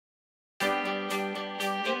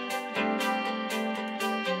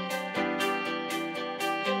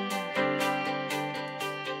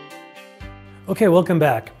Okay, welcome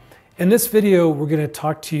back. In this video, we're going to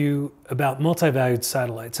talk to you about multi-valued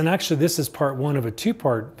satellites. And actually, this is part one of a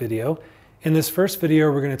two-part video. In this first video,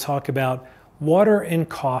 we're going to talk about water and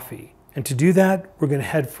coffee. And to do that, we're going to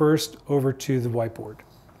head first over to the whiteboard.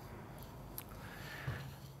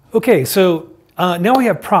 Okay, so now we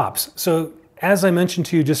have props. So as I mentioned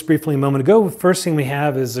to you just briefly a moment ago, the first thing we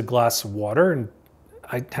have is a glass of water. And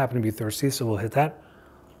I happen to be thirsty, so we'll hit that.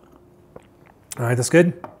 All right, that's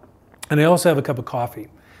good. And I also have a cup of coffee.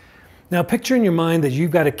 Now picture in your mind that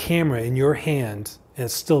you've got a camera in your hand, and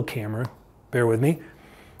it's still camera, bear with me,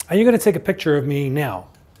 and you're going to take a picture of me now.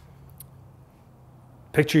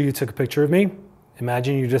 Picture you took a picture of me,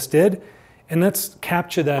 imagine you just did, and let's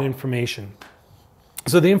capture that information.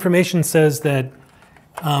 So the information says that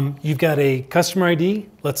you've got a customer ID,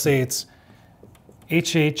 let's say it's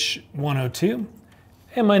HH102,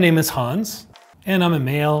 and my name is Hans, and I'm a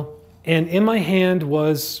male, and in my hand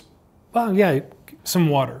was, well, yeah, some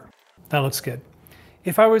water. That looks good.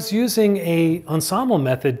 If I was using an ensemble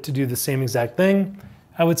method to do the same exact thing,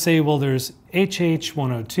 I would say, well, there's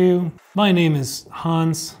HH102. My name is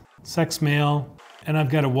Hans, sex male, and I've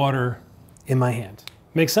got a water in my hand.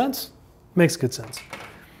 Makes sense? Makes good sense.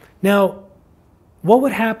 Now, what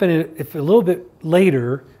would happen if a little bit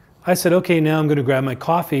later, I said, okay, now I'm going to grab my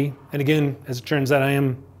coffee. And again, as it turns out, I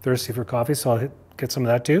am thirsty for coffee, so I'll get some of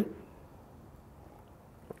that too.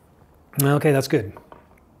 Okay, that's good.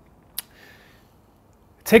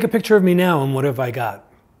 Take a picture of me now, and what have I got?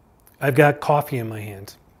 I've got coffee in my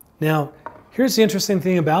hand. Now, here's the interesting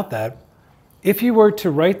thing about that. If you were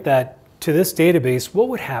to write that to this database, what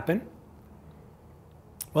would happen?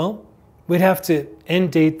 Well, we'd have to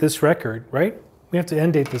end date this record, right? We have to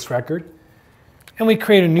end date this record, and we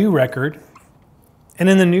create a new record. And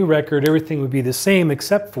in the new record, everything would be the same,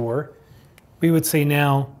 except for we would say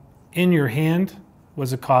now, in your hand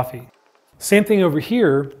was a coffee. Same thing over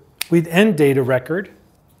here, we'd end date a record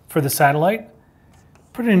for the satellite,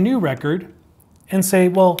 put in a new record, and say,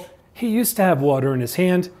 well, he used to have water in his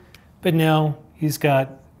hand, but now he's got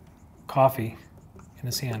coffee in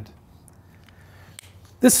his hand.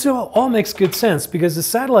 This all makes good sense because the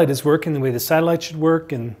satellite is working the way the satellite should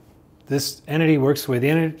work, and this entity works the way the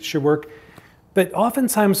entity should work. But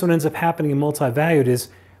oftentimes what ends up happening in multi-valued is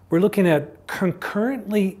we're looking at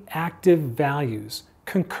concurrently active values.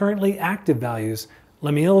 Concurrently active values.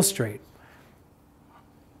 Let me illustrate.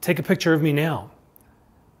 Take a picture of me now.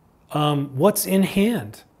 What's in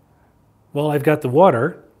hand? Well, I've got the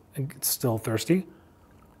water, it's still thirsty,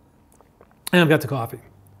 and I've got the coffee.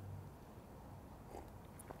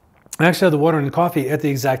 I actually have the water and the coffee at the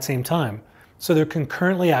exact same time. So they're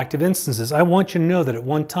concurrently active instances. I want you to know that at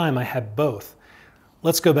one time I had both.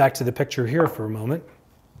 Let's go back to the picture here for a moment.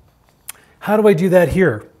 How do I do that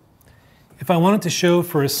here? If I wanted to show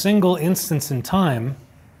for a single instance in time,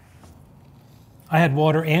 I had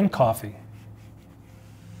water and coffee.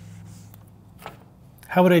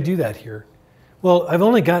 How would I do that here? Well, I've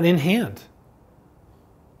only got in hand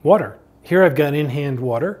water. Here I've got in hand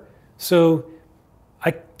water. So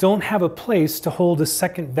I don't have a place to hold a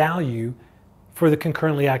second value for the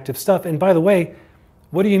concurrently active stuff. And by the way,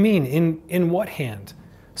 what do you mean? In what hand?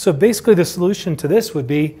 So basically the solution to this would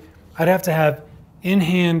be I'd have to have in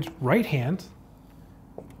hand right hand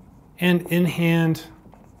and in hand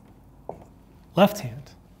left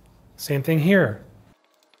hand. Same thing here.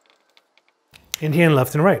 In hand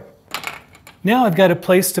left and right. Now I've got a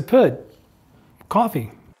place to put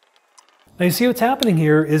coffee. Now you see what's happening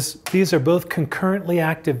here is these are both concurrently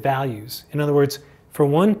active values. In other words, for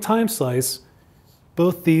one time slice,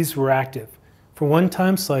 both these were active. For one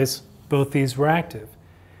time slice, both these were active.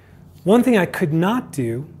 One thing I could not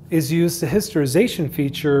do is use the historization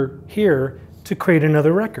feature here to create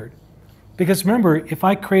another record. Because remember, if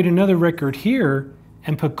I create another record here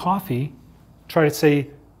and put coffee, try to say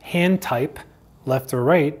hand type, left or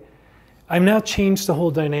right, I've now changed the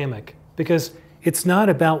whole dynamic because it's not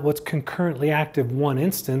about what's concurrently active one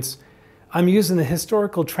instance. I'm using the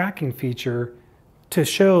historical tracking feature to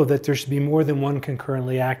show that there should be more than one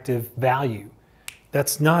concurrently active value.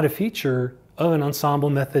 That's not a feature of an ensemble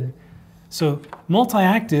method. So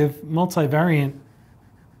multi-active, multivariant,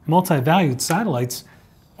 multi-valued satellites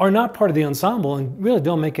are not part of the ensemble and really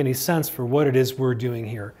don't make any sense for what it is we're doing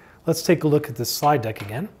here. Let's take a look at this slide deck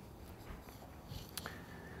again.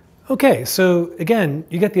 Okay, so again,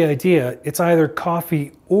 you get the idea. It's either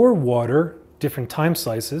coffee or water, different time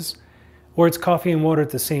slices, or it's coffee and water at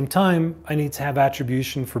the same time. I need to have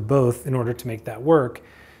attribution for both in order to make that work.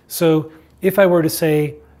 So if I were to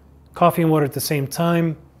say coffee and water at the same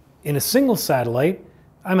time in a single satellite,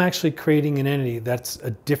 I'm actually creating an entity that's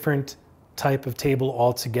a different type of table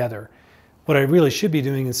altogether. What I really should be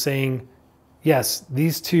doing is saying, yes,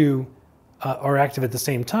 these two are active at the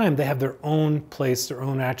same time. They have their own place, their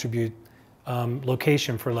own attribute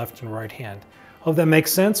location for left and right hand. Hope that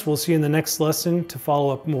makes sense. We'll see you in the next lesson to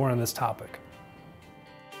follow up more on this topic.